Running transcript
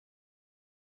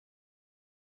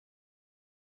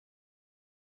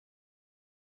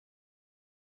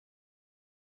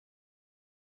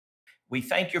We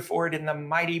thank you for it in the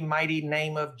mighty, mighty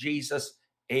name of Jesus.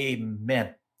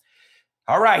 Amen.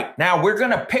 All right, now we're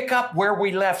going to pick up where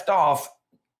we left off.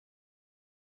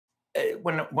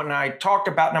 When I talked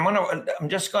about, and I'm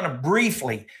just going to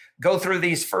briefly go through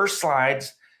these first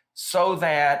slides so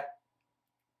that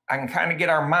I can kind of get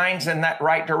our minds in that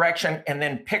right direction and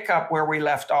then pick up where we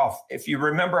left off. If you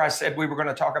remember, I said we were going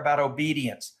to talk about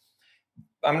obedience.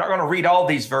 I'm not going to read all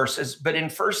these verses, but in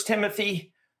 1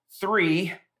 Timothy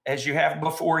 3, as you have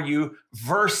before you,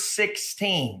 verse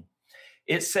 16,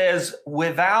 it says,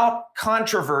 without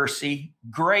controversy,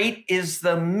 great is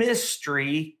the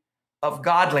mystery of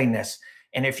godliness.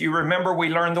 And if you remember, we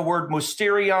learned the word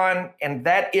mysterion, and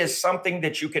that is something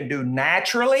that you can do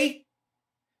naturally,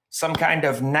 some kind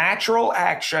of natural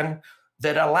action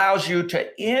that allows you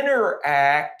to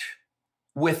interact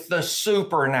with the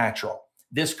supernatural.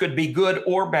 This could be good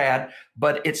or bad,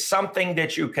 but it's something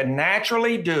that you can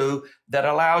naturally do that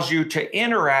allows you to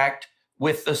interact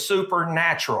with the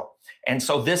supernatural. And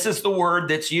so this is the word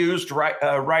that's used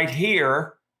right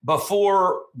here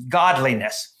before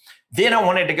godliness. Then I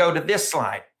wanted to go to this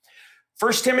slide.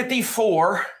 1 Timothy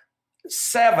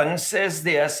 4:7 says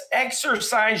this,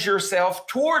 exercise yourself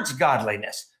towards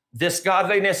godliness. This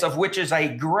godliness of which is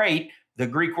a great, the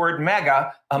Greek word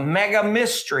mega, a mega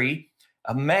mystery,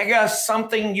 a mega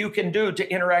something you can do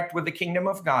to interact with the kingdom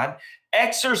of God.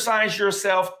 Exercise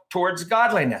yourself towards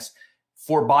godliness.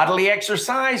 For bodily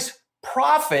exercise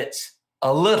profits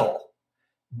a little,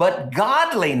 but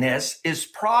godliness is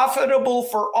profitable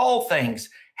for all things,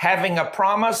 having a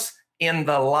promise in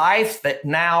the life that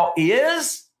now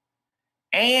is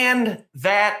and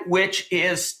that which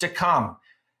is to come.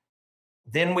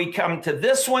 Then we come to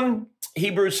this one,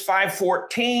 Hebrews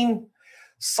 5:14.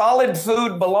 Solid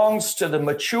food belongs to the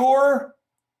mature,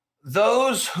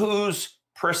 those whose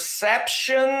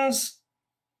perceptions,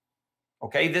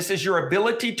 okay, this is your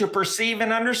ability to perceive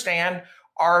and understand,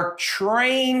 are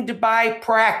trained by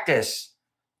practice.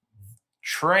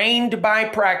 Trained by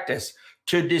practice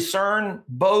to discern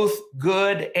both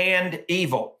good and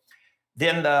evil.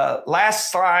 Then the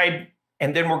last slide,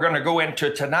 and then we're going to go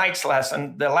into tonight's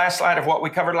lesson, the last slide of what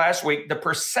we covered last week, the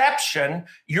perception,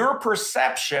 your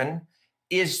perception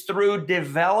is through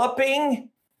developing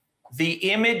the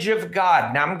image of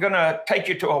God. Now I'm going to take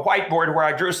you to a whiteboard where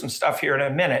I drew some stuff here in a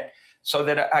minute so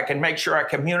that I can make sure I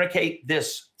communicate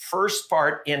this first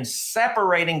part in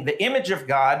separating the image of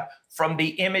God from the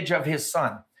image of his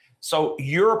son. So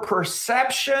your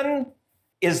perception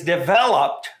is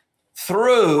developed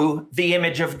through the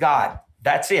image of God.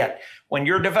 That's it. When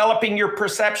you're developing your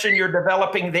perception, you're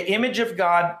developing the image of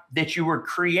God that you were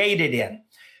created in,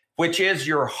 which is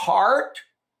your heart,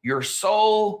 your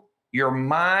soul, your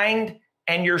mind,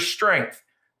 and your strength.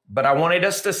 But I wanted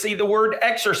us to see the word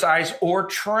exercise or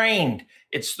trained.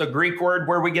 It's the Greek word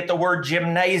where we get the word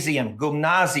gymnasium,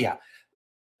 gymnasia.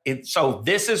 So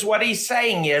this is what he's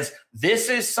saying is, this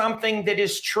is something that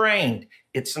is trained.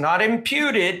 It's not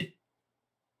imputed.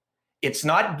 It's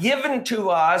not given to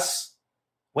us.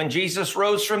 When Jesus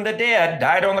rose from the dead,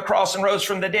 died on the cross and rose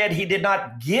from the dead, he did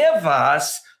not give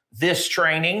us this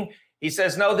training. He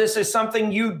says, no, this is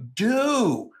something you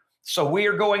do. So we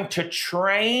are going to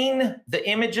train the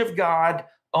image of God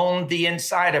on the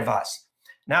inside of us.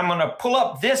 Now I'm going to pull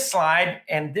up this slide,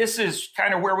 and this is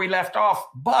kind of where we left off.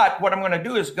 But what I'm going to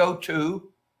do is go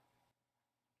to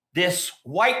this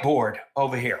whiteboard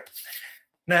over here.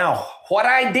 Now, what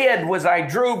I did was I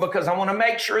drew, because I want to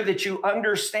make sure that you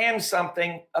understand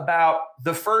something about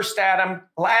the first Adam,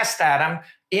 last Adam,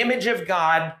 image of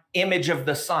God, image of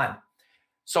the Son.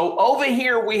 So over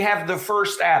here, we have the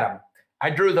first Adam.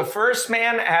 I drew the first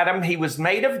man, Adam. He was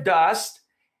made of dust.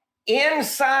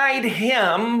 Inside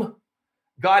him,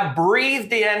 God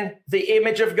breathed in the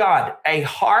image of God, a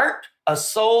heart, a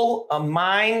soul, a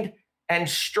mind, and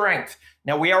strength.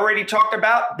 Now, we already talked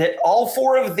about that all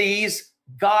four of these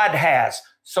God has.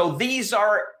 So these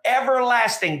are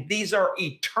everlasting. These are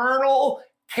eternal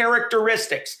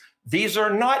characteristics. These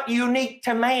are not unique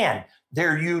to man.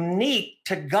 They're unique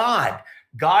to God.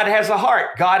 God has a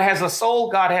heart. God has a soul.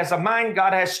 God has a mind.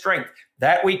 God has strength.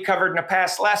 That we covered in a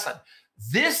past lesson.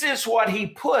 This is what he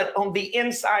put on the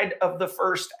inside of the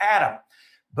first Adam.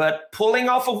 But pulling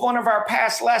off of one of our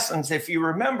past lessons, if you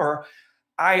remember,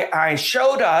 I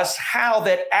showed us how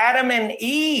that Adam and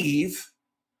Eve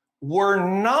were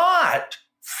not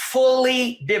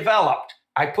fully developed.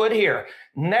 I put here,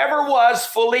 never was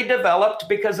fully developed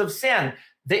because of sin.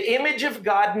 The image of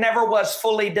God never was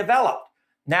fully developed.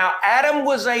 Now, Adam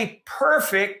was a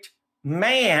perfect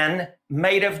man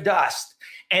made of dust,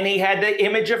 and he had the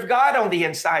image of God on the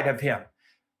inside of him.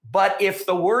 But if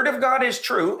the word of God is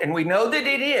true, and we know that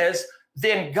it is,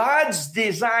 then God's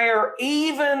desire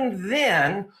even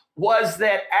then was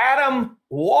that Adam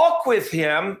walk with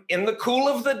him in the cool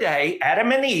of the day,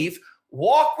 Adam and Eve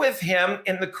walk with him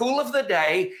in the cool of the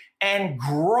day and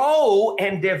grow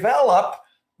and develop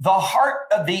the heart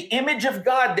of the image of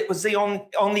God that was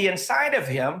on the inside of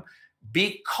him,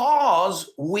 because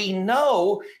we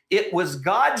know it was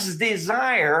God's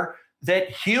desire that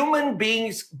human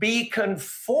beings be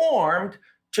conformed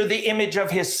to the image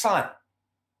of his son.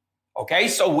 Okay,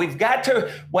 so we've got to,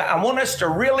 well, I want us to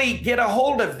really get a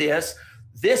hold of this.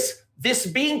 This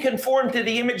being conformed to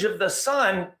the image of the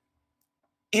son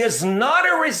is not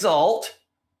a result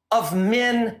of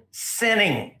men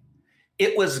sinning.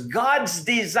 It was God's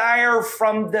desire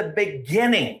from the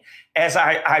beginning. As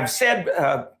I've said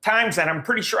times, and I'm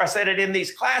pretty sure I said it in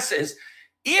these classes,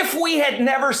 if we had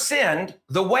never sinned,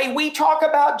 the way we talk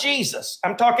about Jesus,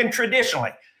 I'm talking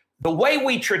traditionally, the way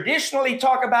we traditionally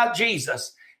talk about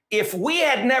Jesus, if we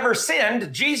had never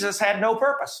sinned, Jesus had no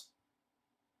purpose.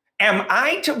 Am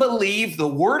I to believe the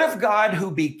Word of God who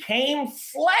became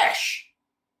flesh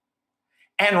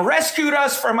and rescued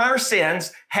us from our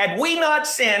sins? Had we not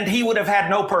sinned, he would have had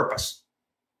no purpose.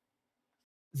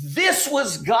 This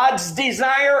was God's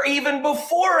desire even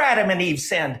before Adam and Eve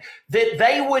sinned, that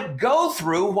they would go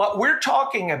through what we're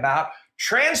talking about,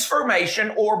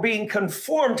 transformation or being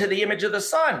conformed to the image of the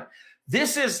Son.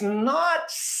 This is not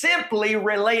simply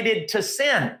related to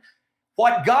sin.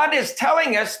 What God is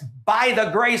telling us by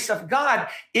the grace of God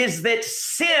is that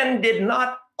sin did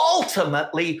not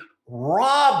ultimately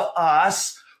rob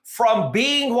us from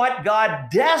being what God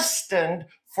destined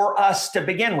for us to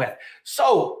begin with.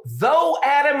 So, though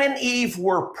Adam and Eve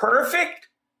were perfect,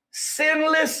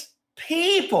 sinless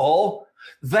people,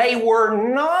 they were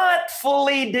not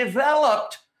fully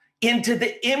developed into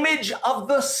the image of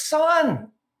the Son.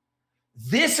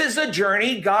 This is a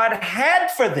journey God had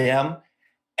for them.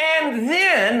 And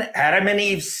then Adam and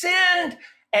Eve sinned,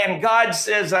 and God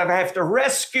says, I have to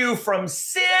rescue from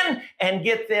sin and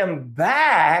get them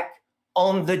back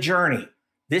on the journey.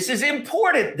 This is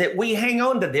important that we hang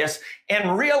on to this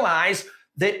and realize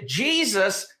that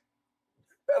Jesus,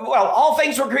 well, all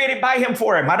things were created by him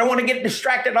for him. I don't want to get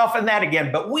distracted off on that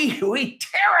again, but we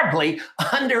terribly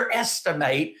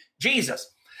underestimate Jesus.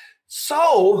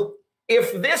 So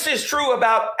if this is true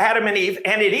about Adam and Eve,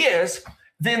 and it is,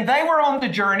 then they were on the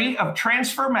journey of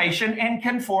transformation and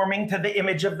conforming to the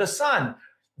image of the Son.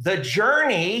 The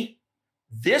journey,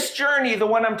 this journey, the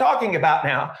one I'm talking about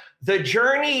now, the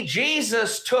journey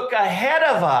Jesus took ahead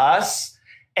of us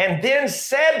and then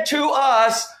said to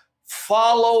us,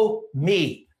 follow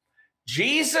me.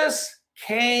 Jesus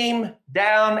came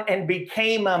down and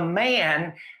became a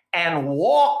man and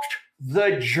walked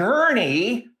the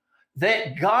journey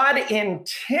that God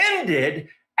intended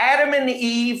Adam and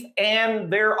Eve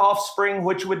and their offspring,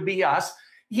 which would be us.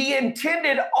 He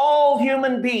intended all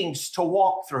human beings to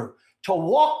walk through, to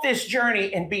walk this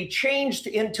journey and be changed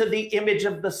into the image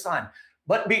of the Son.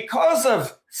 But because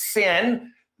of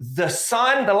sin, the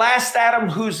Son, the last Adam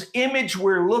whose image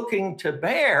we're looking to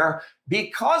bear,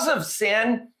 because of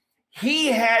sin, he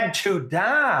had to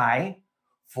die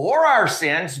for our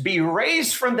sins, be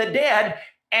raised from the dead,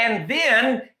 and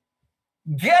then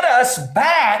get us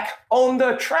back on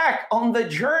the track, on the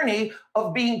journey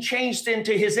of being changed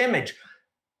into his image.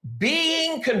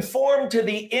 Being conformed to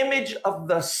the image of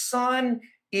the Son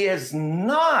is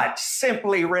not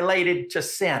simply related to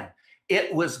sin.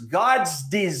 It was God's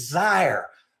desire.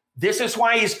 This is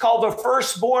why he's called the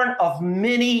firstborn of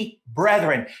many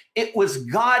brethren. It was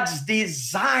God's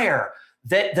desire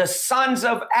that the sons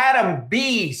of Adam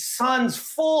be sons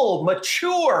full,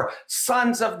 mature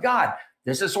sons of God.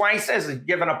 This is why he says he's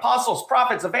given apostles,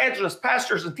 prophets, evangelists,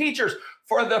 pastors, and teachers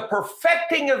for the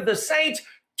perfecting of the saints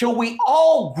till we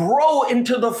all grow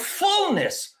into the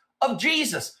fullness of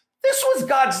Jesus. This was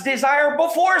God's desire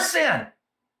before sin.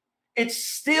 It's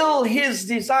still his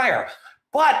desire.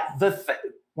 But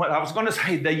what I was going to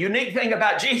say, the unique thing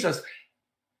about Jesus,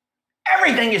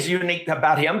 everything is unique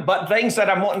about him, but things that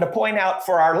I'm wanting to point out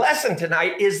for our lesson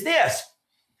tonight is this.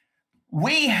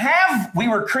 We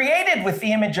were created with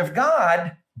the image of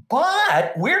God,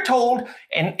 but we're told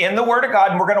in the Word of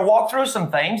God, and we're going to walk through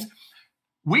some things,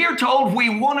 we are told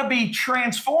we want to be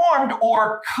transformed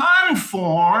or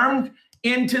conformed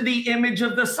into the image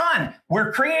of the Son.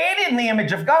 We're created in the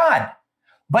image of God,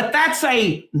 but that's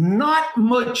a not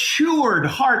matured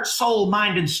heart, soul,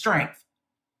 mind, and strength.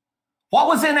 What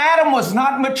was in Adam was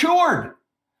not matured.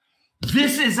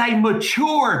 This is a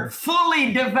matured,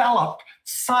 fully developed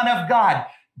Son of God.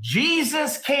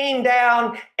 Jesus came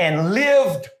down and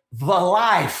lived the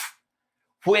life.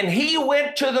 When he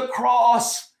went to the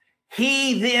cross,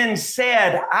 He then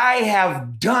said, I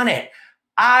have done it.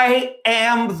 I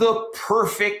am the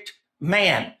perfect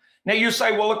man. Now you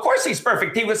say, well, of course he's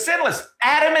perfect. He was sinless.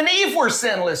 Adam and Eve were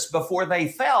sinless before they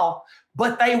fell,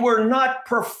 but they were not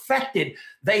perfected.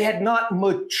 They had not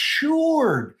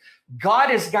matured. God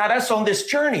has got us on this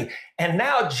journey. And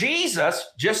now Jesus,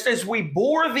 just as we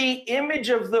bore the image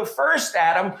of the first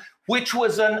Adam, which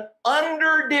was an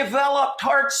underdeveloped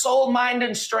heart, soul, mind,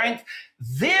 and strength,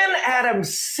 then Adam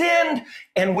sinned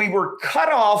and we were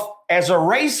cut off as a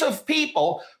race of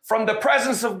people from the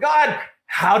presence of God.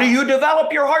 How do you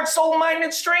develop your heart, soul, mind,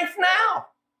 and strength now?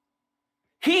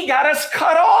 He got us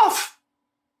cut off.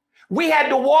 We had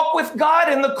to walk with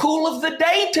God in the cool of the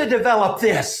day to develop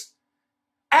this.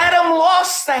 Adam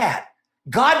lost that.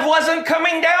 God wasn't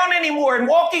coming down anymore and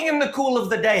walking in the cool of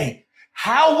the day.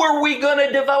 How were we going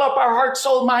to develop our heart,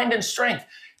 soul, mind, and strength?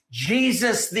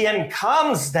 Jesus then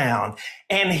comes down,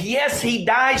 and yes, he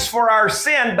dies for our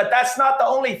sin, but that's not the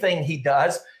only thing he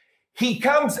does. He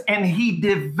comes and he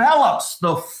develops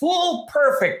the full,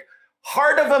 perfect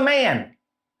heart of a man,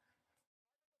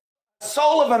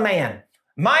 soul of a man,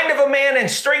 mind of a man, and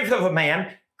strength of a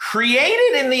man,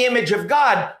 created in the image of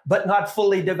God, but not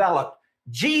fully developed.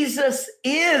 Jesus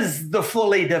is the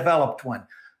fully developed one.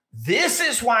 This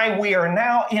is why we are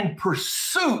now in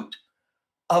pursuit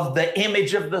of the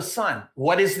image of the Son.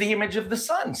 What is the image of the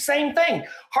Son? Same thing.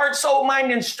 Heart, soul,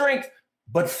 mind, and strength,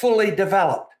 but fully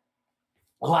developed,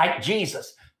 like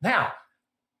Jesus. Now,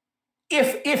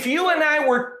 if you and I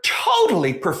were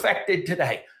totally perfected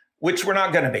today, which we're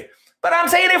not going to be, but I'm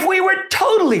saying if we were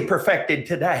totally perfected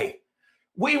today,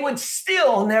 we would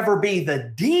still never be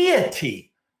the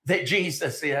deity that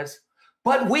Jesus is,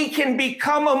 but we can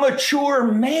become a mature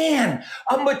man,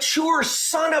 a mature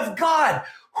son of God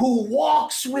who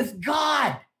walks with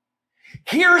God.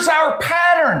 Here's our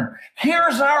pattern.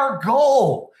 Here's our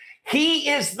goal. He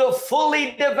is the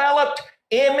fully developed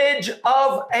image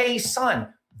of a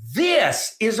son.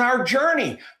 This is our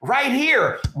journey right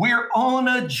here. We're on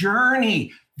a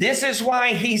journey. This is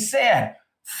why he said,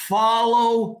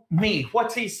 follow me.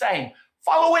 What's he saying?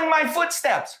 Follow in my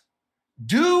footsteps.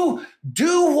 Do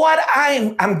what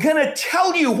I'm going to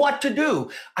tell you what to do.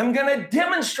 I'm going to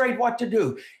demonstrate what to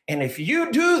do. And if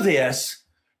you do this,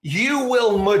 you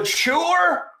will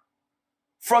mature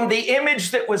from the image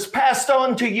that was passed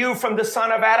on to you from the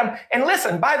son of Adam. And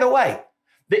listen, by the way,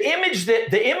 the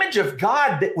image of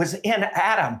God that was in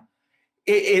Adam,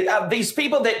 these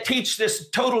people that teach this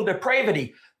total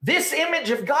depravity, this image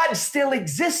of God still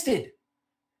existed.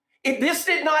 This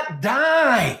did not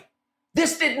die.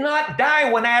 This did not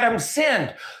die when Adam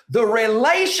sinned. The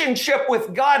relationship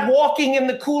with God, walking in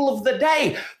the cool of the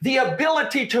day, the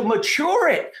ability to mature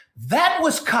it, that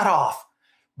was cut off.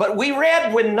 But we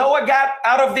read when Noah got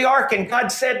out of the ark and God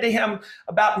said to him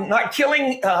about not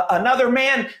killing another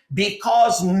man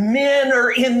because men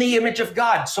are in the image of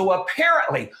God. So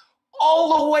apparently,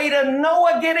 all the way to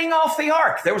Noah getting off the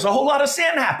ark, there was a whole lot of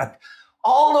sin happened.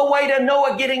 All the way to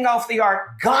Noah getting off the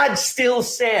ark, God still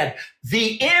said,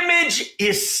 the image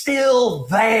is still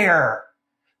there.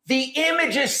 The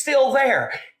image is still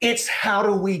there. It's how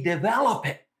do we develop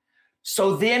it?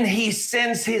 So then he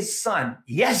sends his son,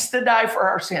 yes, to die for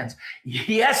our sins,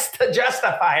 yes, to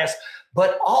justify us,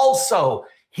 but also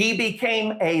he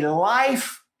became a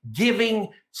life-giving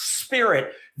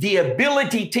spirit, the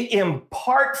ability to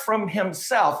impart from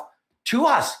himself to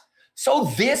us.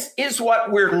 So this is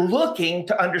what we're looking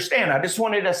to understand. I just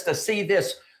wanted us to see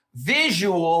this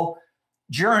visual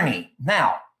journey.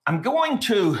 Now, I'm going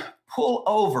to pull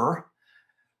over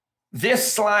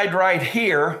this slide right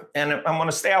here, and I'm going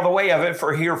to stay out of the way of it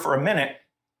for a minute,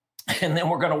 and then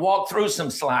we're going to walk through some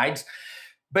slides.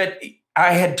 But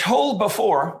I had told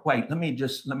before, wait, let me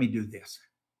do this.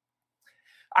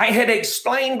 I had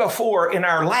explained before in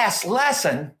our last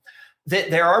lesson that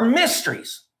there are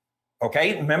mysteries.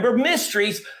 Okay, remember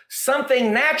mysteries,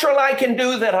 something natural I can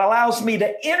do that allows me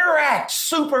to interact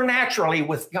supernaturally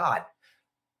with God.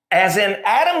 As in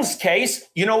Adam's case,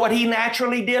 you know what he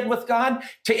naturally did with God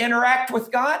to interact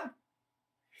with God?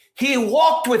 He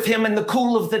walked with him in the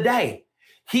cool of the day.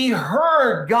 He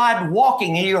heard God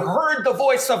walking. He heard the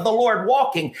voice of the Lord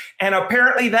walking, and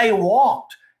apparently they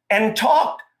walked and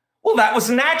talked. Well, that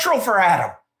was natural for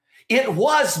Adam. It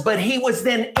was, but he was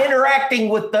then interacting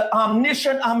with the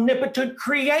omniscient, omnipotent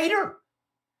creator.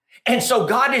 And so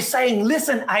God is saying,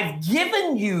 listen, I've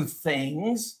given you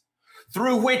things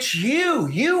through which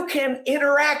you can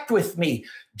interact with me,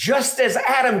 just as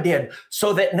Adam did,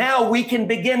 so that now we can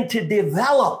begin to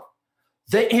develop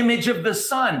the image of the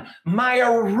Son. My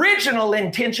original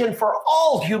intention for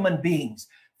all human beings,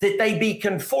 that they be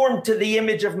conformed to the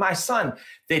image of my Son,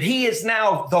 that he is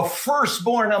now the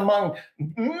firstborn among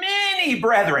many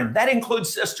brethren. That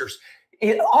includes sisters.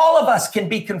 All of us can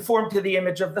be conformed to the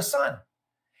image of the Son.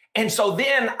 And so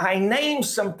then I named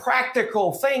some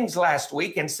practical things last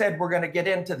week and said we're going to get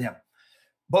into them.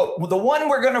 But the one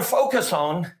we're going to focus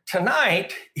on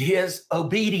tonight is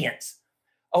obedience.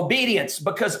 Obedience,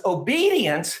 because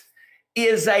obedience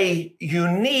is a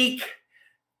unique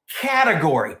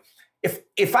category.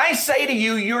 If I say to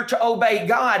you, you're to obey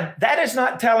God, that is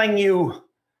not telling you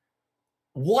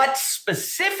what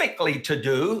specifically to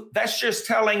do. That's just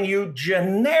telling you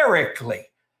generically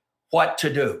what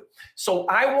to do. So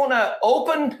I want to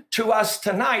open to us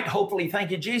tonight, hopefully, thank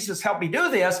you, Jesus, help me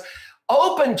do this,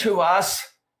 open to us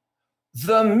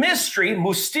the mystery,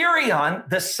 mysterion,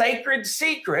 the sacred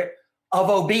secret of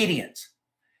obedience.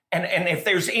 And if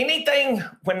there's anything,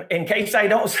 in case I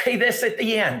don't say this at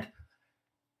the end,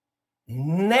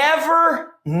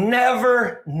 never,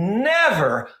 never,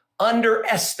 never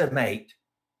underestimate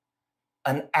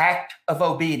an act of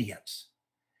obedience.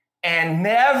 And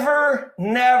never,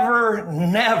 never,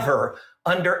 never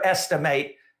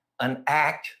underestimate an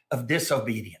act of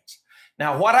disobedience.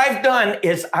 Now, what I've done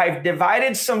is I've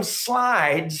divided some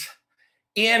slides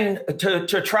in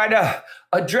to try to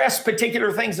address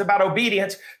particular things about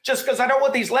obedience, just because I don't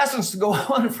want these lessons to go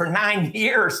on for 9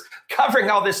 years covering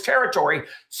all this territory.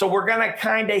 So we're going to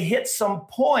kind of hit some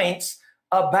points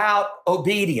about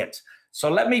obedience. So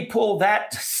let me pull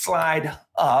that slide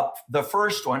up, the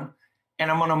first one,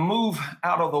 and I'm going to move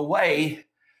out of the way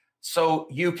so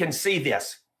you can see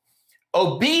this.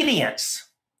 Obedience.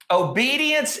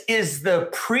 Obedience is the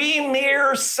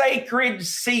premier sacred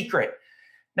secret.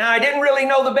 Now, I didn't really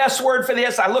know the best word for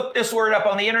this. I looked this word up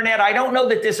on the internet. I don't know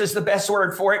that this is the best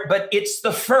word for it, but it's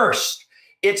the first.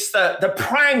 It's the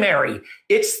primary.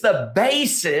 It's the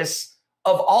basis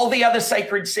of all the other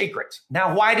sacred secrets.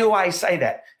 Now, why do I say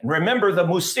that? And remember the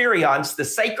mysterions, the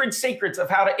sacred secrets of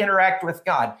how to interact with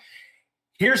God.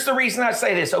 Here's the reason I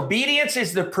say this. Obedience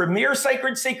is the premier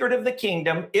sacred secret of the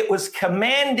kingdom. It was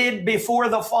commanded before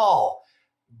the fall.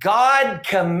 God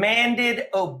commanded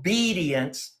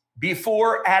obedience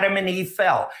before Adam and Eve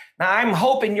fell. Now, I'm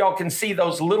hoping y'all can see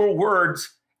those little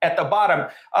words at the bottom.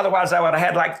 Otherwise, I would have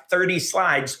had like 30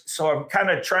 slides. So I'm kind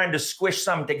of trying to squish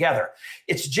some together.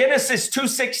 It's Genesis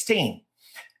 2:16.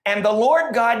 And the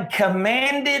Lord God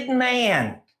commanded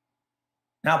man.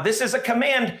 Now, this is a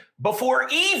command before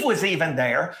Eve was even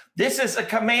there. This is a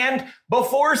command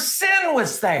before sin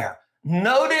was there.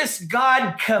 Notice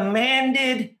God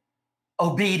commanded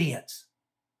obedience.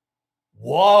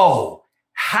 Whoa.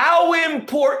 How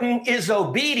important is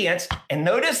obedience? And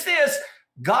notice this,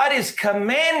 God is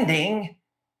commanding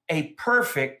a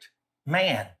perfect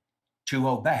man to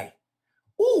obey.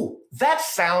 Ooh, that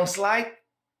sounds like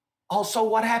also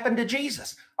what happened to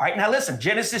Jesus. All right, now listen,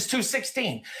 Genesis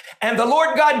 2:16. And the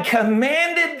Lord God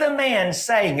commanded the man,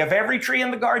 saying, of every tree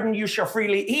in the garden you shall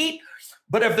freely eat,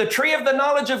 but of the tree of the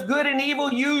knowledge of good and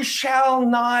evil you shall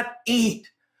not eat.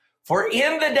 For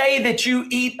in the day that you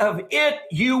eat of it,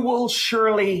 you will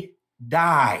surely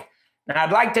die. Now,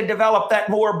 I'd like to develop that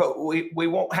more, but we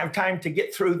won't have time to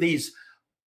get through these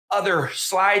other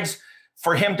slides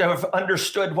for him to have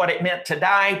understood what it meant to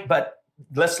die. But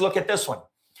let's look at this one.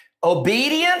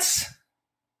 Obedience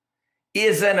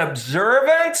is an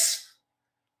observance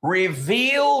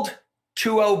revealed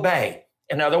to obey.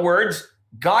 In other words,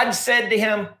 God said to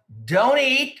him, don't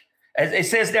eat, as it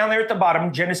says down there at the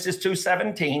bottom, Genesis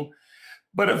 2:17,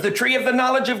 but of the tree of the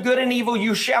knowledge of good and evil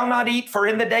you shall not eat, for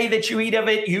in the day that you eat of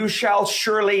it, you shall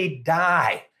surely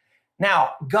die.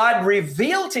 Now, God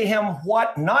revealed to him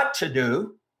what not to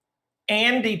do,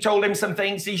 and he told him some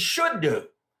things he should do.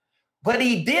 But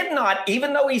he did not,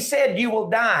 even though he said you will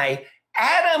die,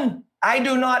 Adam, I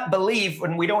do not believe,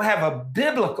 when we don't have a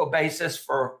biblical basis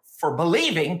for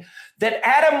believing, that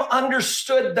Adam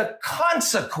understood the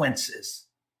consequences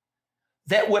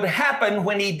that would happen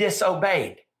when he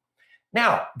disobeyed.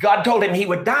 Now, God told him he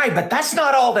would die, but that's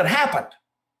not all that happened.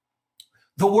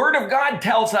 The Word of God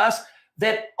tells us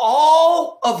that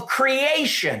all of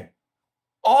creation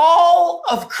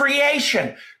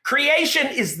creation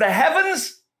is the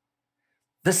heavens,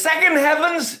 the second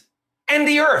heavens, and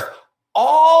the earth.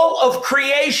 All of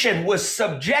creation was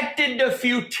subjected to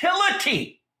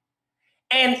futility.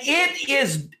 And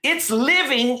it's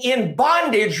living in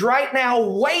bondage right now,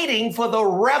 waiting for the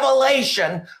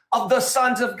revelation of the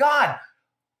sons of God.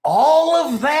 All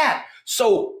of that.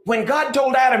 So when God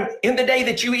told Adam, in the day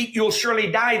that you eat, you'll surely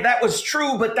die, that was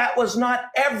true, but that was not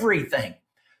everything.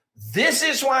 This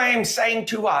is why I'm saying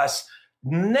to us,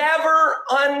 never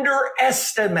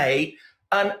underestimate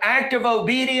an act of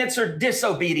obedience or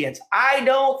disobedience. I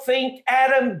don't think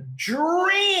Adam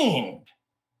dreamed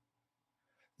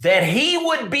that he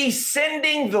would be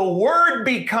sending the Word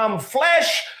become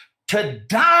flesh to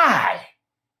die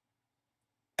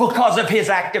because of his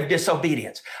act of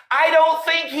disobedience. I don't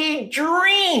think he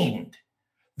dreamed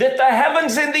that the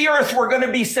heavens and the earth were going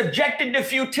to be subjected to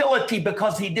futility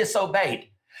because he disobeyed.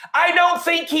 I don't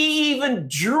think he even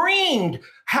dreamed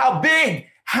how big,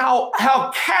 how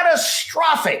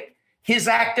catastrophic his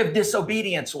act of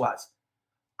disobedience was.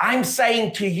 I'm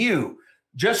saying to you,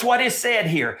 just what is said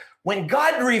here. When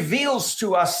God reveals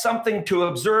to us something to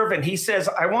observe and he says,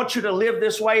 I want you to live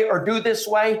this way or do this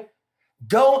way,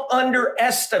 don't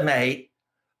underestimate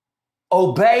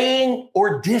obeying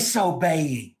or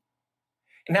disobeying.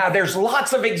 Now, there's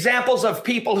lots of examples of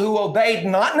people who obeyed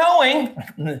not knowing,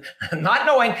 and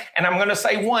I'm going to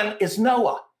say one is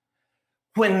Noah.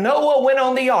 When Noah went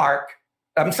on the ark,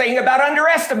 I'm saying about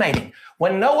underestimating.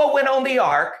 When Noah went on the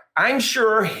ark, I'm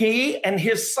sure he and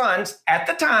his sons at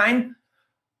the time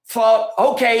thought,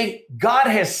 okay, God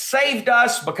has saved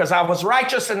us because I was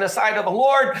righteous in the sight of the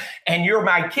Lord, and you're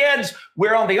my kids.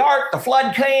 We're on the ark. The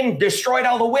flood came, destroyed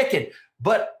all the wicked.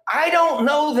 But I don't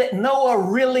know that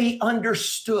Noah really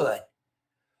understood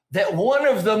that one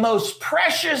of the most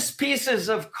precious pieces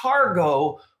of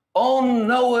cargo on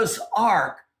Noah's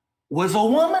ark was a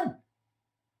woman.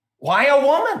 Why a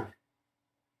woman?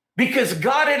 Because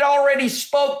God had already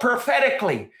spoke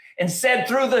prophetically and said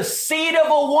through the seed of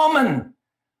a woman,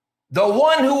 the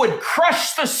one who would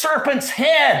crush the serpent's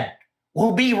head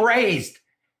will be raised.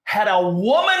 Had a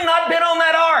woman not been on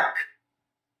that ark,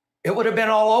 it would have been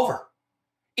all over.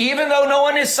 Even though Noah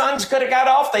and his sons could have got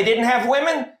off, they didn't have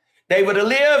women. They would have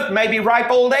lived maybe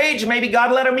ripe old age. Maybe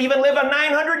God let them even live a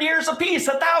 900 years apiece,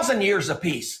 1,000 years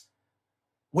apiece.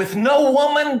 With no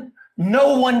woman,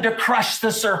 no one to crush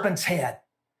the serpent's head.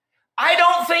 I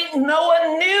don't think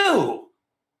Noah knew.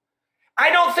 I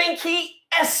don't think he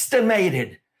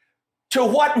estimated to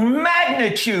what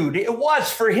magnitude it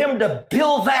was for him to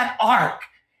build that ark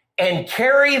and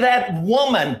carry that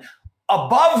woman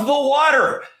above the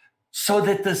water so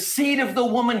that the seed of the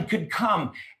woman could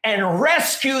come and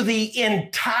rescue the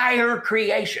entire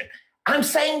creation. I'm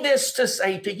saying this to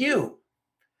say to you,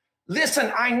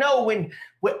 listen, I know when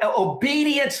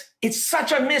obedience, it's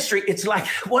such a mystery. It's like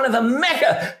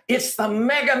it's the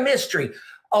mega mystery.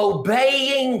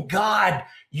 Obeying God,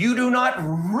 you do not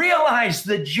realize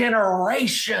the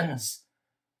generations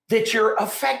that you're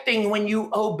affecting when you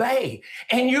obey.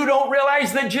 And you don't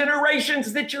realize the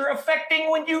generations that you're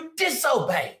affecting when you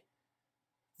disobey.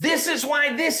 This is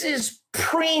why this is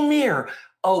premier.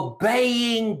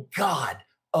 Obeying God.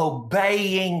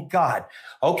 Obeying God.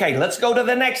 Okay, let's go to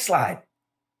the next slide.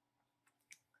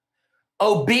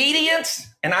 Obedience,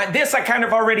 and this I kind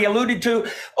of already alluded to.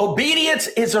 Obedience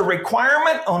is a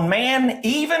requirement on man,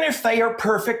 even if they are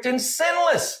perfect and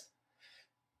sinless.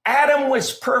 Adam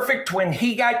was perfect when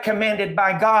he got commanded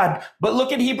by God. But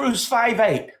look at Hebrews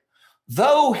 5:8.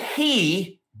 Though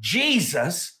he,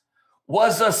 Jesus,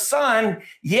 was a son,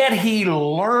 yet he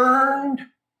learned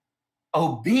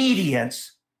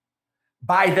obedience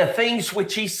by the things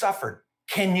which he suffered.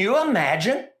 Can you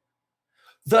imagine?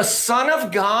 The Son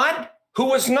of God, who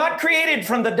was not created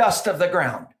from the dust of the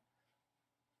ground,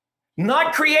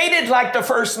 not created like the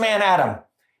first man, Adam.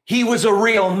 He was a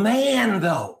real man,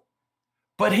 though.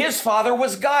 But his father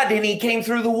was God, and he came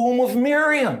through the womb of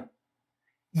Miriam.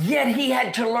 Yet he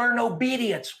had to learn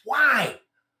obedience. Why?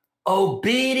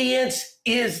 Obedience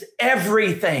is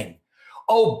everything.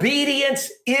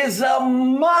 Obedience is a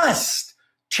must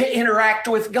to interact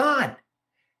with God.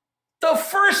 The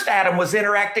first Adam was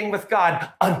interacting with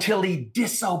God until he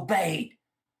disobeyed.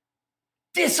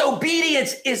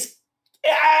 Disobedience is,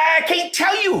 I can't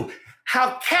tell you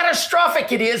how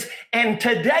catastrophic it is. And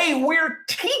today we're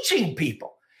teaching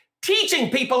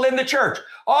people in the church.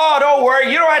 Oh, don't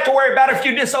worry. You don't have to worry about it if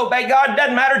you disobey God. It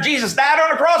doesn't matter. Jesus died on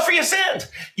the cross for your sins.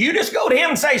 You just go to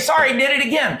him and say, sorry, did it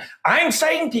again. I'm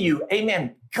saying to you,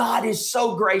 amen. God is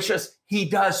so gracious. He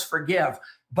does forgive.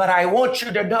 But I want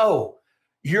you to know,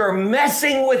 you're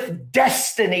messing with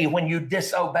destiny when you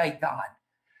disobey God.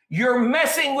 You're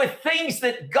messing with things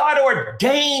that God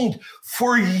ordained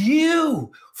for you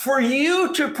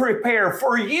to prepare,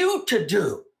 for you to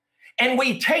do. And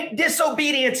we take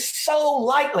disobedience so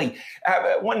lightly.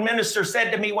 One minister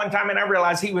said to me one time, and I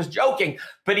realized he was joking,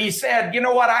 but he said, you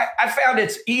know what? I found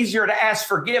it's easier to ask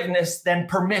forgiveness than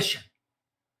permission.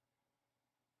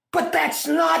 But that's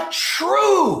not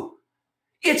true.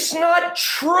 It's not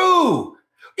true.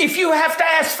 If you have to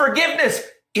ask forgiveness,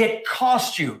 It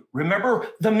cost you. Remember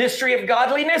the mystery of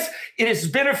godliness? It is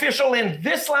beneficial in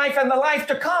this life and the life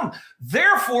to come.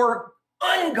 Therefore,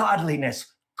 ungodliness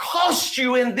cost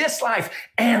you in this life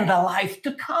and the life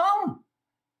to come.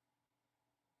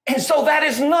 And so that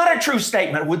is not a true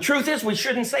statement. The truth is, we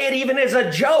shouldn't say it even as a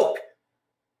joke.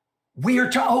 We are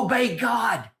to obey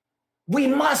God. We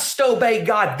must obey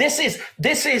God. This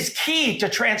is key to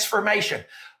transformation.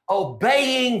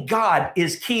 Obeying God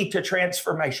is key to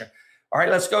transformation. All right,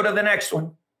 let's go to the next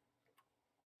one.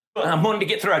 I'm going to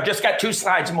get through. I just got 2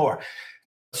 slides more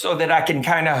so that I can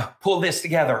kind of pull this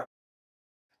together.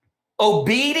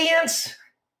 Obedience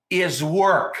is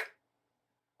work.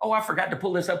 Oh, I forgot to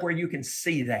pull this up where you can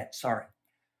see that. Sorry.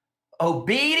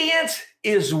 Obedience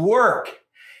is work,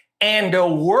 and a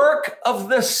work of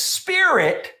the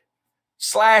Spirit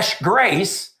 /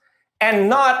 grace, and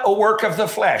not a work of the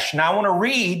flesh. Now I want to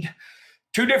read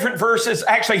 2 different verses,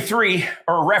 actually 3,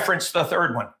 or reference the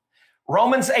third one.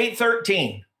 Romans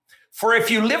 8:13. For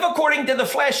if you live according to the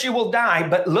flesh, you will die.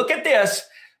 But look at this.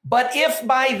 But if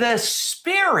by the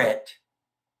Spirit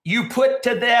you put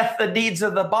to death the deeds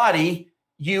of the body,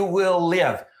 you will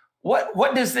live.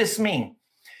 What does this mean?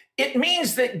 It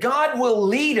means that God will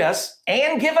lead us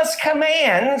and give us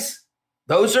commands.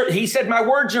 He said, my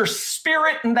words are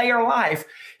spirit and they are life.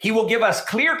 He will give us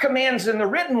clear commands in the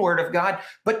written word of God,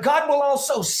 but God will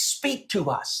also speak to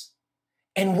us.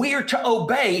 And we are to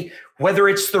obey, whether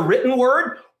it's the written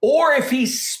word or if he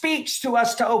speaks to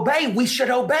us to obey, we should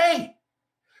obey.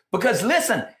 Because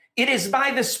listen, it is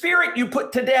by the Spirit you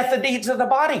put to death the deeds of the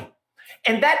body.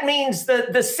 And that means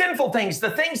the sinful things, the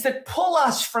things that pull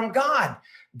us from God.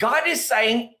 God is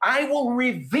saying, I will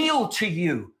reveal to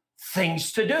you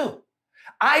things to do.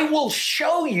 I will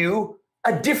show you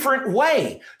a different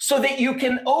way so that you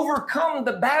can overcome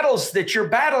the battles that you're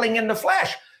battling in the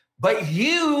flesh. But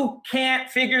you can't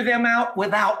figure them out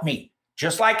without me.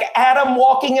 Just like Adam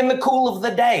walking in the cool of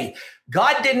the day.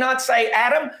 God did not say,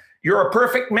 Adam, you're a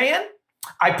perfect man.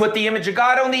 I put the image of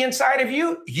God on the inside of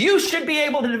you. You should be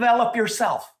able to develop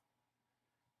yourself.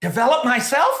 Develop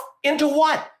myself into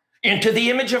what? Into the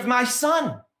image of my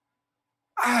son.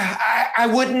 I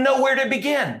wouldn't know where to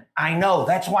begin. I know.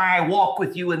 That's why I walk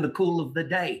with you in the cool of the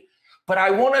day. But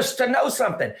I want us to know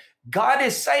something. God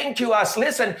is saying to us,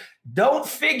 listen, don't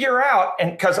figure out,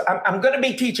 and because I'm going to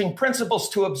be teaching principles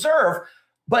to observe,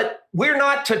 but we're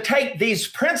not to take these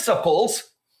principles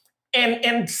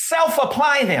and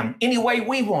self-apply them any way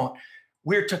we want.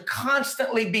 We're to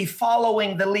constantly be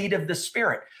following the lead of the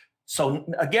Spirit. So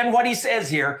again, what he says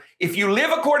here, if you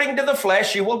live according to the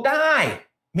flesh, you will die,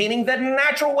 meaning the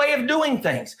natural way of doing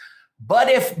things. But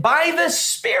if by the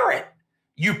Spirit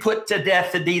you put to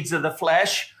death the deeds of the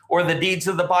flesh or the deeds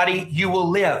of the body, you will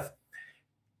live.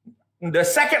 The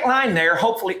second line there,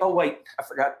 hopefully, oh wait, I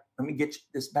forgot. Let me get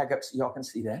this back up so y'all can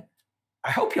see that.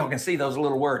 I hope y'all can see those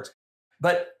little words.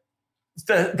 But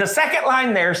the second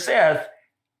line there says,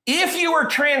 if you are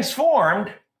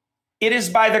transformed, it is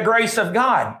by the grace of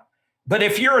God. But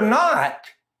if you're not,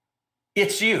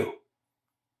 it's you.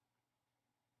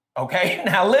 Okay,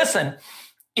 now listen,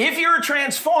 if you're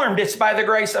transformed, it's by the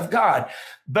grace of God.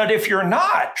 But if you're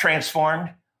not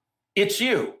transformed, it's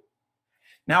you.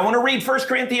 Now I want to read 1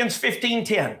 Corinthians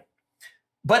 15:10.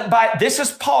 This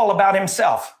is Paul about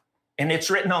himself, and it's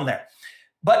written on there.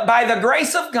 But by the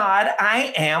grace of God,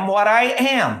 I am what I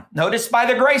am. Notice, by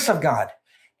the grace of God.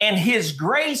 And his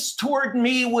grace toward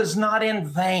me was not in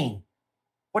vain.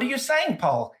 What are you saying,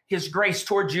 Paul? His grace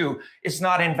toward you is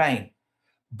not in vain.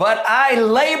 But I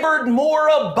labored more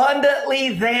abundantly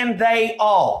than they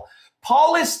all.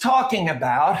 Paul is talking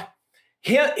about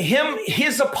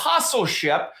his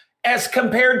apostleship as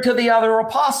compared to the other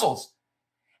apostles.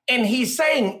 And he's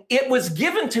saying, it was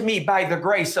given to me by the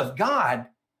grace of God,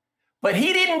 but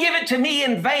he didn't give it to me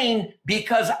in vain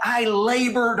because I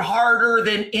labored harder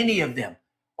than any of them.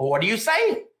 Well, what are you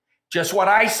saying? Just what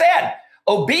I said.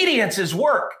 Obedience is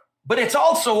work, but it's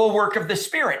also a work of the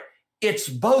Spirit. It's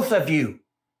both of you.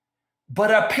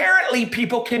 But apparently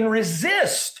people can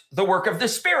resist the work of the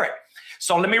Spirit.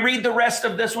 So let me read the rest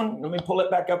of this one. Let me pull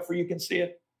it back up so you can see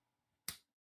it.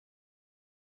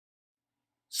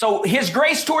 So his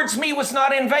grace towards me was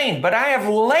not in vain, but I have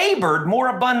labored more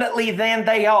abundantly than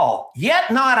they all. Yet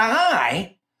not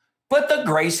I, but the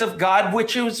grace of God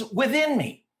which is within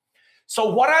me.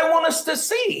 So what I want us to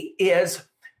see is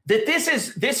that this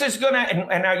is going to,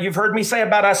 and you've heard me say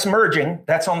about us merging,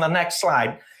 that's on the next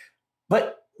slide.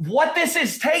 But what this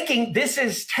is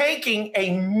taking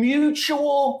a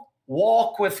mutual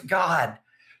walk with God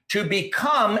to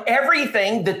become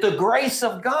everything that the grace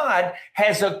of God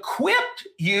has equipped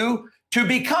you to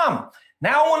become.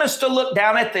 Now I want us to look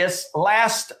down at this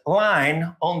last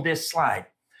line on this slide.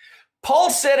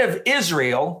 Paul said of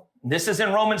Israel, this is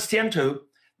in Romans 10:2,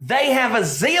 they have a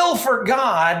zeal for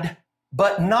God,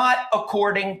 but not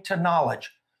according to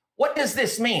knowledge. What does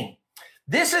this mean?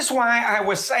 This is why I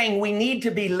was saying we need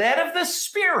to be led of the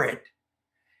Spirit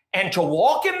and to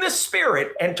walk in the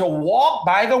Spirit and to walk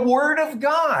by the Word of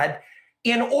God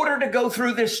in order to go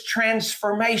through this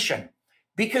transformation.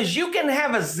 Because you can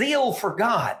have a zeal for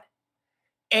God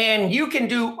and you can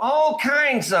do all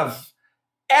kinds of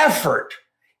effort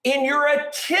in your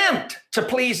attempt to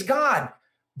please God,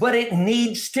 but it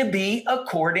needs to be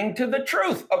according to the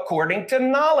truth, according to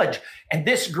knowledge. And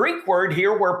this Greek word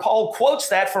here, where Paul quotes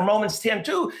that from Romans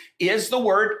 10:2, is the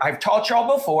word I've taught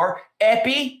y'all before,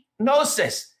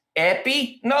 epignosis.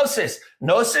 Epignosis.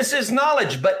 Gnosis is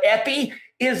knowledge, but epi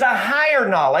is a higher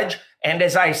knowledge. And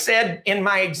as I said in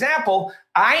my example,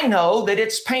 I know that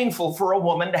it's painful for a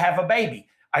woman to have a baby.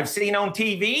 I've seen on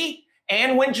TV,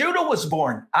 and when Judah was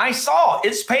born, I saw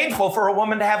it's painful for a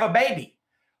woman to have a baby.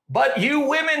 But you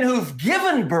women who've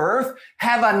given birth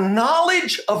have a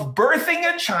knowledge of birthing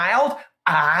a child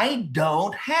I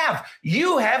don't have.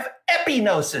 You have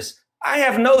epignosis. I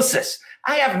have gnosis.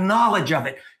 I have knowledge of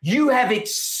it. You have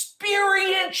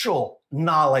experiential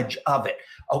knowledge of it.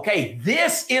 Okay,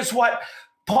 this is what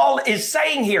Paul is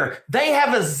saying here. They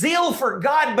have a zeal for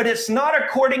God, but it's not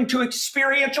according to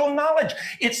experiential knowledge.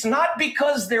 It's not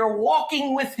because they're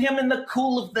walking with him in the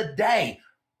cool of the day.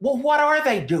 Well, what are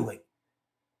they doing?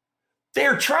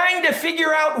 They're trying to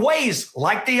figure out ways,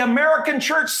 like the American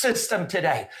church system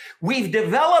today. We've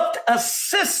developed a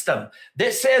system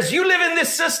that says, you live in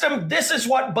this system, this is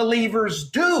what believers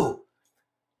do.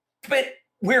 But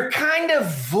we're kind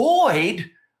of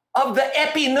void of the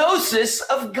epignosis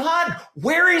of God.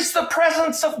 Where is the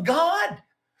presence of God?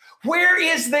 Where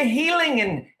is the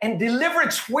healing and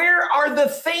deliverance? Where are the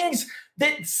things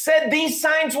that said these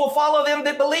signs will follow them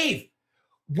that believe?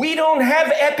 We don't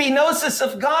have epignosis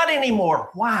of God anymore.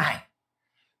 Why?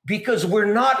 Because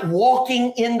we're not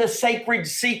walking in the sacred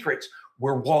secrets.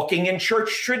 We're walking in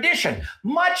church tradition,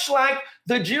 much like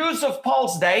the Jews of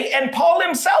Paul's day, and Paul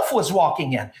himself was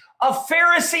walking in. A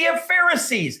Pharisee of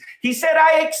Pharisees. He said,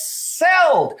 I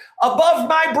excelled above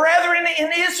my brethren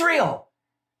in Israel,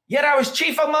 yet I was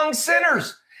chief among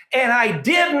sinners, and I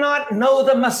did not know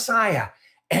the Messiah.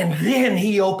 And then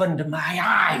he opened my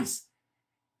eyes,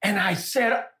 and I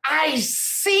said, I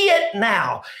see it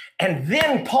now. And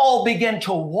then Paul began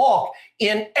to walk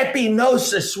in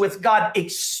epignosis with God,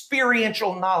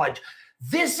 experiential knowledge.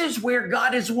 This is where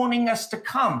God is wanting us to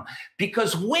come,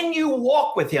 because when you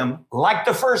walk with him, like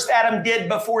the first Adam did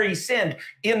before he sinned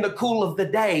in the cool of the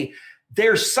day,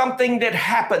 there's something that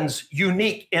happens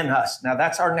unique in us. Now,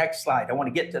 that's our next slide. I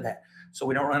want to get to that so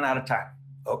we don't run out of time.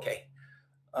 Okay,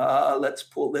 let's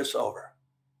pull this over.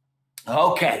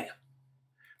 Okay,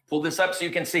 pull this up so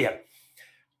you can see it.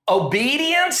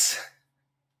 Obedience.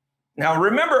 Now,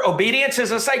 remember, obedience is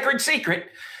a sacred secret.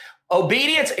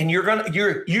 Obedience, and you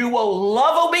will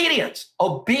love obedience.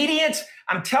 Obedience,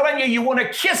 I'm telling you, you want to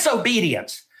kiss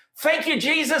obedience. Thank you,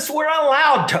 Jesus, we're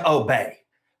allowed to obey.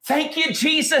 Thank you,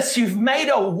 Jesus, you've made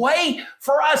a way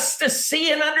for us to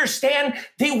see and understand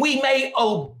that we may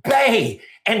obey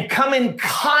and come in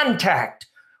contact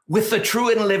with the true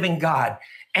and living God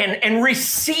and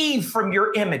receive from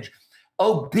your image.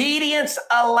 Obedience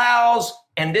allows,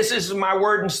 and this is my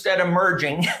word instead of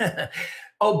merging,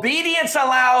 obedience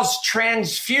allows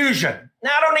transfusion. Now,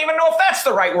 I don't even know if that's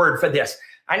the right word for this.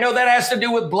 I know that has to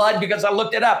do with blood because I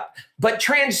looked it up. But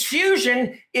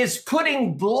transfusion is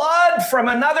putting blood from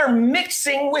another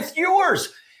mixing with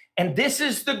yours. And this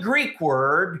is the Greek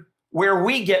word where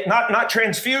we get, not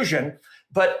transfusion,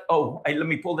 but, let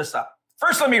me pull this up.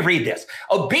 First, let me read this.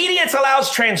 Obedience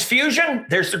allows transfusion,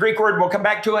 there's the Greek word, we'll come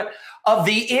back to it, of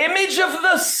the image of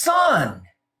the Son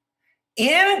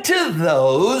into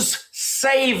those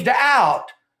saved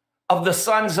out of the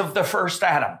sons of the first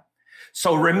Adam.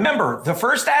 So remember, the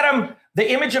first Adam,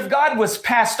 the image of God was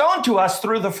passed on to us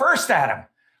through the first Adam.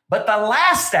 But the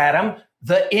last Adam,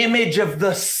 the image of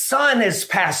the Son is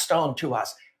passed on to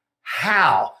us.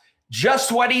 How?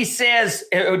 Just what he says,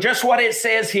 just what it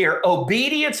says here.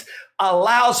 Obedience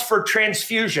allows for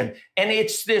transfusion. And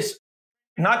it's this,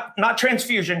 not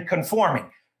transfusion, conforming.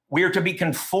 We are to be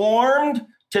conformed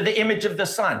to the image of the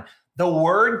Son. The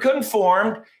word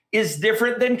conformed is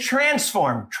different than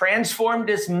transformed. Transformed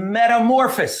is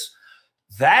metamorphosis.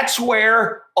 That's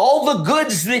where all the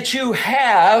goods that you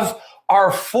have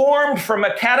are formed from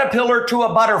a caterpillar to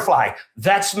a butterfly.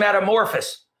 That's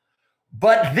metamorphosis.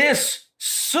 But this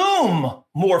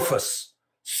summorphos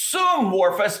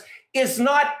is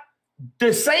not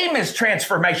the same as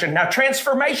transformation. Now,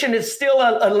 transformation is still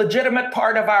a legitimate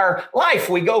part of our life.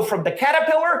 We go from the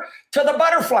caterpillar to the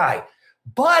butterfly.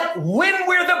 But when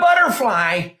we're the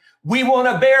butterfly, we want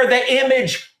to bear the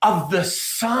image of the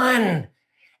Son.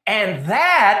 And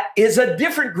that is a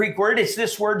different Greek word. It's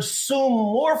this word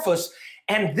zoomorphos.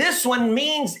 And this one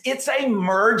means it's a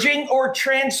merging or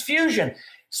transfusion.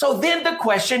 So then the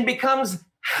question becomes,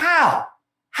 how?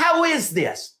 How is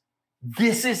this?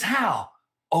 This is how.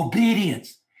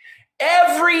 Obedience.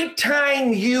 Every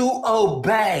time you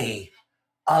obey,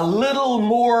 a little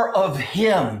more of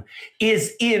Him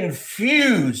is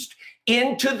infused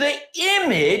into the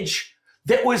image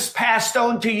that was passed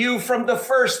on to you from the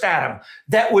first Adam,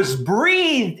 that was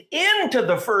breathed into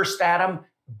the first Adam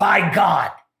by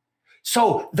God.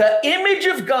 So the image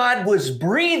of God was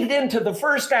breathed into the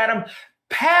first Adam,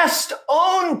 passed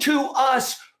on to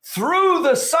us through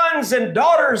the sons and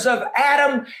daughters of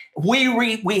Adam.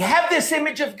 We have this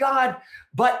image of God,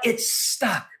 but it's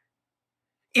stuck.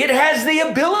 It has the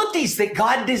abilities that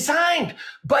God designed,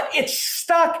 but it's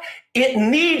stuck. It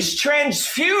needs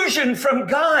transfusion from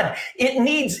God. It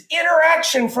needs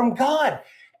interaction from God.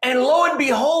 And lo and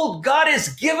behold, God has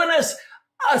given us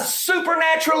a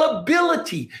supernatural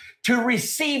ability to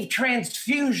receive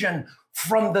transfusion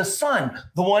from the Son,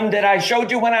 the one that I showed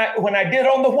you when I did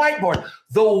on the whiteboard,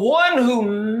 the one who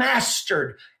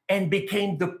mastered and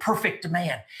became the perfect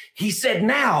man. He said,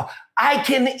 now I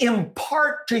can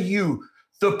impart to you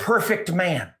the perfect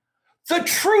man, the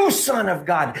true Son of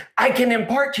God. I can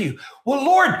impart to you. Well,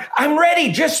 Lord, I'm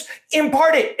ready. Just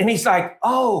impart it. And He's like,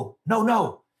 oh,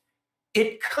 no.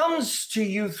 It comes to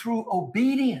you through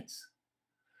obedience.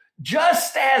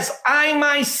 Just as I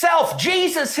myself,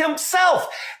 Jesus Himself,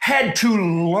 had to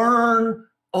learn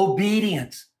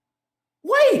obedience.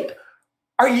 Wait,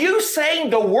 are you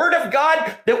saying the Word of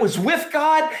God that was with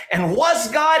God and was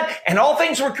God and all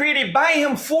things were created by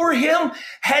Him for Him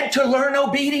had to learn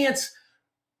obedience?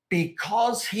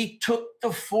 Because He took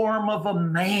the form of a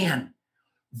man.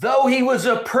 Though He was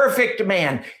a perfect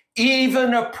man,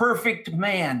 even a perfect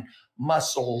man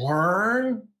must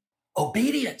learn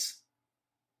obedience.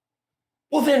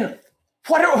 Well, then,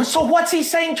 what's He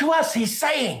saying to us? He's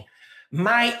saying,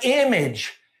 my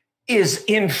image is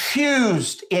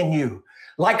infused in you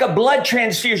like a blood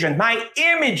transfusion. My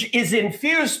image is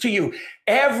infused to you.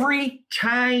 Every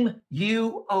time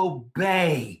you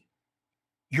obey,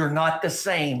 you're not the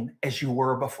same as you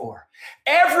were before.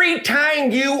 Every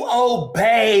time you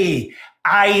obey,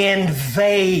 I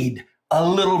invade a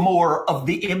little more of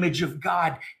the image of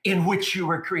God in which you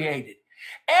were created.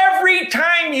 Every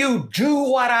time you do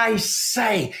what I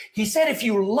say, He said, if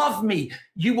you love me,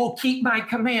 you will keep my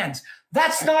commands.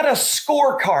 That's not a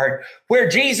scorecard where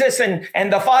Jesus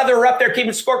and the Father are up there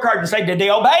keeping scorecard and say, did they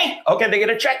obey? Okay, they get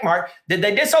a check mark. Did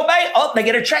they disobey? Oh, they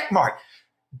get a check mark.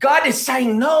 God is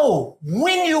saying, no,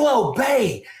 when you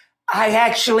obey, I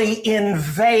actually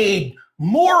invade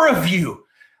more of you.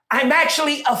 I'm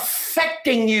actually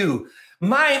affecting you.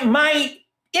 My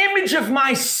image of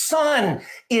my Son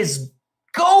is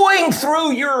going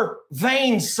through your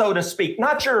veins, so to speak,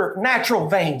 not your natural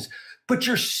veins, but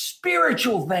your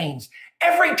spiritual veins.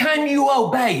 Every time you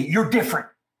obey, you're different.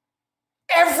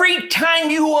 Every time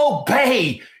you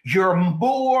obey, you're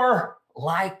more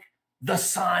like the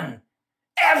Son.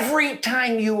 Every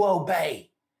time you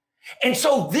obey. And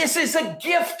so this is a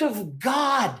gift of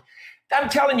God. I'm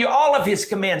telling you all of His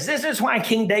commands. This is why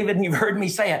King David, and you've heard me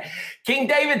say it, King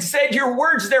David said, your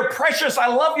words, they're precious. I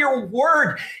love your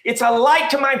word. It's a light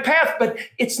to my path, but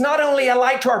it's not only a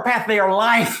light to our path, they are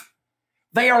life.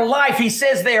 They are life. He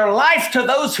says they are life to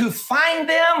those who find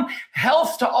them,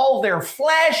 health to all their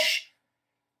flesh.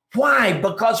 Why?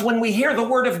 Because when we hear the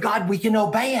word of God, we can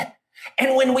obey it.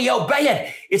 And when we obey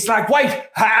it, it's like, wait,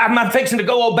 I'm fixing to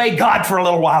go obey God for a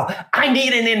little while. I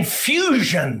need an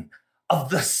infusion of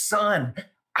the Son.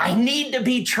 I need to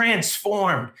be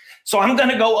transformed. So I'm going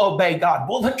to go obey God.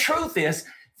 Well, the truth is,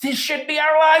 this should be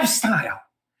our lifestyle.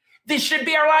 This should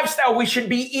be our lifestyle. We should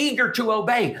be eager to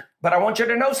obey. But I want you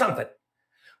to know something.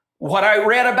 What I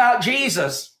read about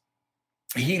Jesus,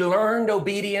 He learned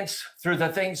obedience through the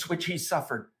things which He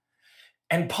suffered.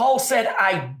 And Paul said,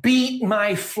 I beat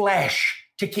my flesh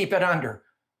to keep it under.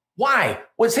 Why?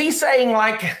 Was he saying,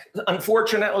 like,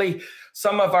 unfortunately,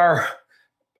 some of our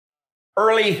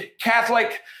early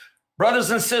Catholic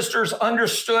brothers and sisters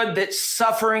understood that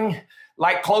suffering,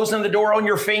 like closing the door on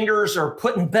your fingers or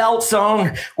putting belts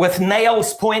on with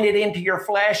nails pointed into your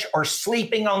flesh or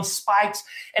sleeping on spikes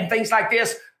and things like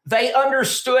this, they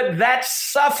understood that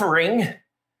suffering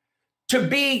to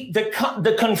be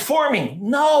the conforming.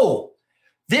 No.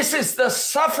 This is the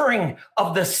suffering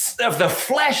of the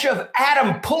flesh of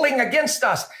Adam pulling against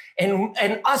us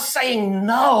and us saying,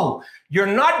 no, you're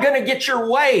not going to get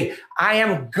your way. I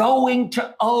am going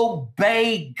to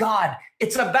obey God.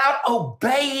 It's about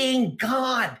obeying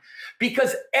God,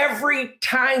 because every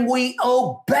time we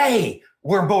obey,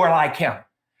 we're more like him.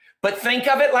 But think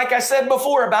of it, like I said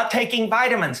before, about taking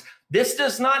vitamins. This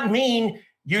does not mean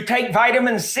you take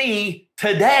vitamin C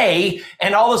today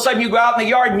and all of a sudden you go out in the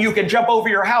yard and you can jump over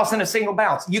your house in a single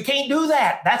bounce. You can't do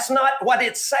that. That's not what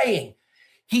it's saying.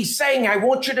 He's saying, I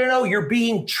want you to know you're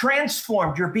being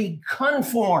transformed. You're being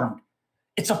conformed.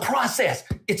 It's a process.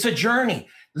 It's a journey.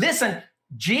 Listen,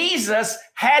 Jesus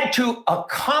had to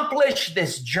accomplish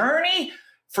this journey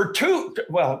for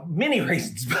many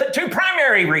reasons, but two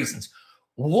primary reasons.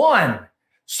 One,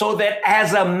 so that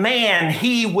as a man,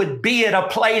 he would be at a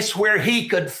place where he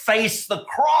could face the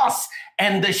cross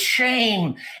and the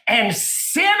shame and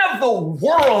sin of the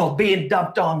world being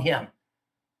dumped on him.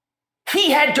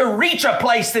 He had to reach a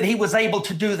place that he was able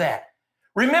to do that.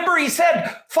 Remember, he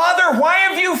said, Father, why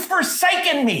have you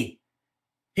forsaken me?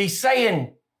 He's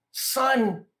saying,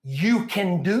 son, you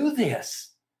can do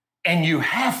this and you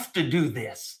have to do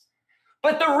this.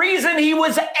 But the reason he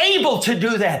was able to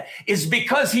do that is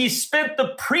because he spent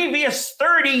the previous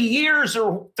 30 years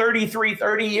or 30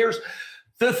 years,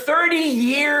 the 30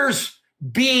 years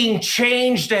being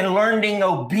changed and learning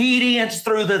obedience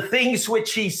through the things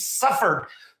which he suffered.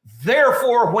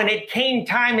 Therefore, when it came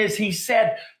time, as he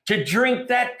said, to drink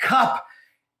that cup,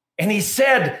 and he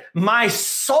said, my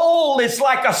soul is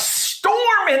like a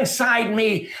storm inside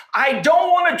me. I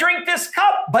don't want to drink this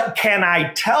cup, but can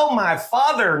I tell my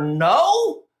Father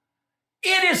no?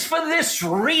 It is for this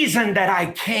reason that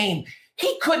I came.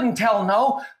 He couldn't tell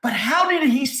no, but how did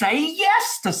he say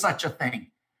yes to such a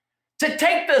thing? To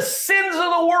take the sins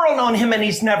of the world on him, and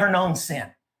he's never known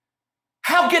sin.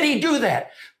 How could he do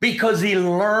that? Because he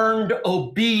learned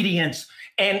obedience.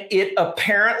 And it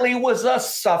apparently was a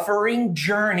suffering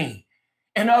journey.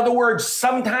 In other words,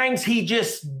 sometimes he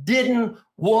just didn't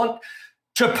want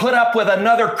to put up with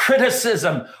another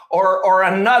criticism or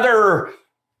another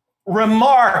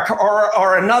remark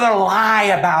or another lie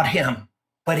about him.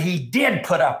 But he did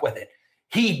put up with it.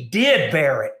 He did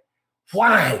bear it.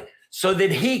 Why? So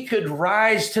that he could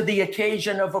rise to the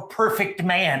occasion of a perfect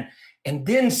man and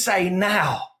then say,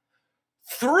 now,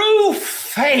 through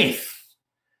faith,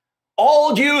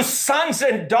 all you sons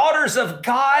and daughters of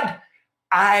God,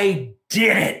 I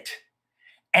did it.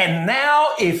 And now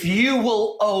if you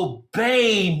will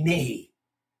obey me,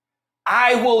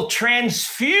 I will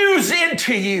transfuse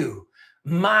into you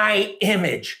my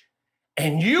image,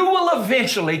 and you will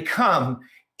eventually come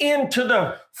into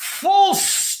the full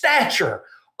stature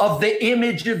of the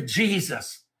image of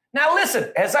Jesus. Now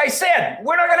listen, as I said,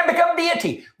 we're not going to become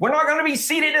deity. We're not going to be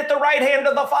seated at the right hand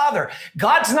of the Father.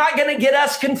 God's not going to get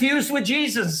us confused with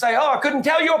Jesus and say, oh, I couldn't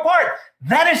tell you apart.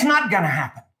 That is not going to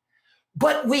happen.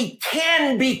 But we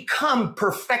can become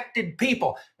perfected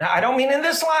people. Now, I don't mean in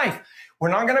this life. We're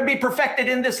not going to be perfected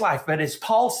in this life. But as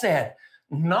Paul said,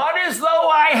 not as though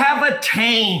I have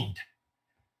attained.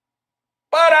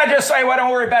 But I just say, well,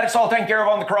 don't worry about it. It's all taken care of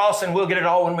on the cross, and we'll get it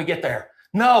all when we get there.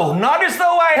 No, not as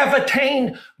though I have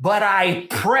attained, but I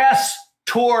press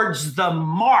towards the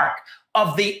mark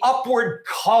of the upward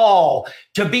call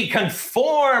to be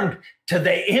conformed to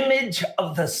the image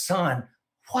of the Son.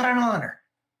 What an honor.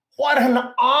 What an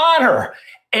honor,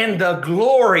 and the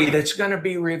glory that's going to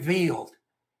be revealed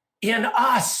in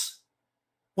us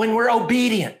when we're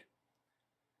obedient.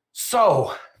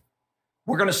 So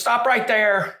we're going to stop right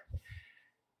there.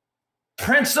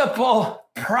 Principle,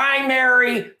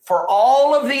 primary for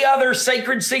all of the other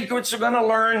sacred secrets we're going to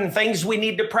learn and things we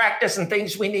need to practice and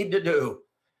things we need to do.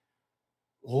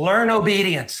 Learn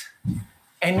obedience.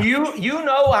 And you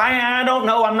know, I don't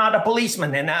know, I'm not a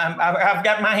policeman, and I've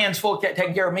got my hands full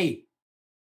taking care of me.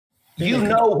 You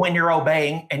know when you're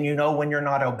obeying, and you know when you're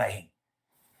not obeying.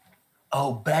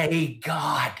 Obey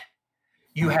God.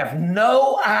 You have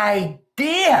no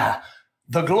idea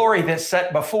the glory that's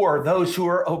set before those who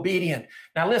are obedient.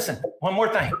 Now listen, one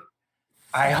more thing.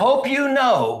 I hope you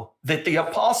know that the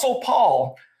Apostle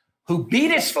Paul, who beat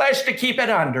his flesh to keep it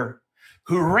under,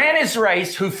 who ran his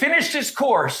race, who finished his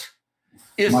course,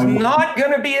 is not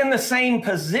going to be in the same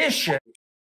position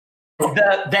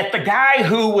that the guy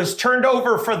who was turned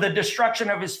over for the destruction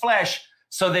of his flesh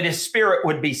so that his spirit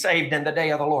would be saved in the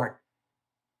day of the Lord.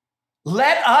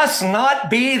 Let us not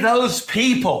be those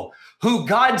people who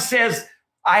God says,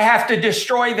 I have to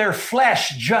destroy their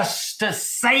flesh just to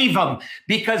save them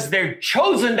because they're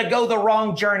chosen to go the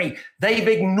wrong journey. They've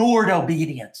ignored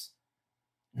obedience.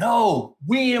 No,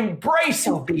 we embrace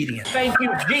obedience. Thank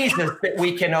you, Jesus, that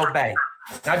we can obey.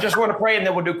 Now, I just want to pray and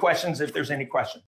then we'll do questions if there's any questions.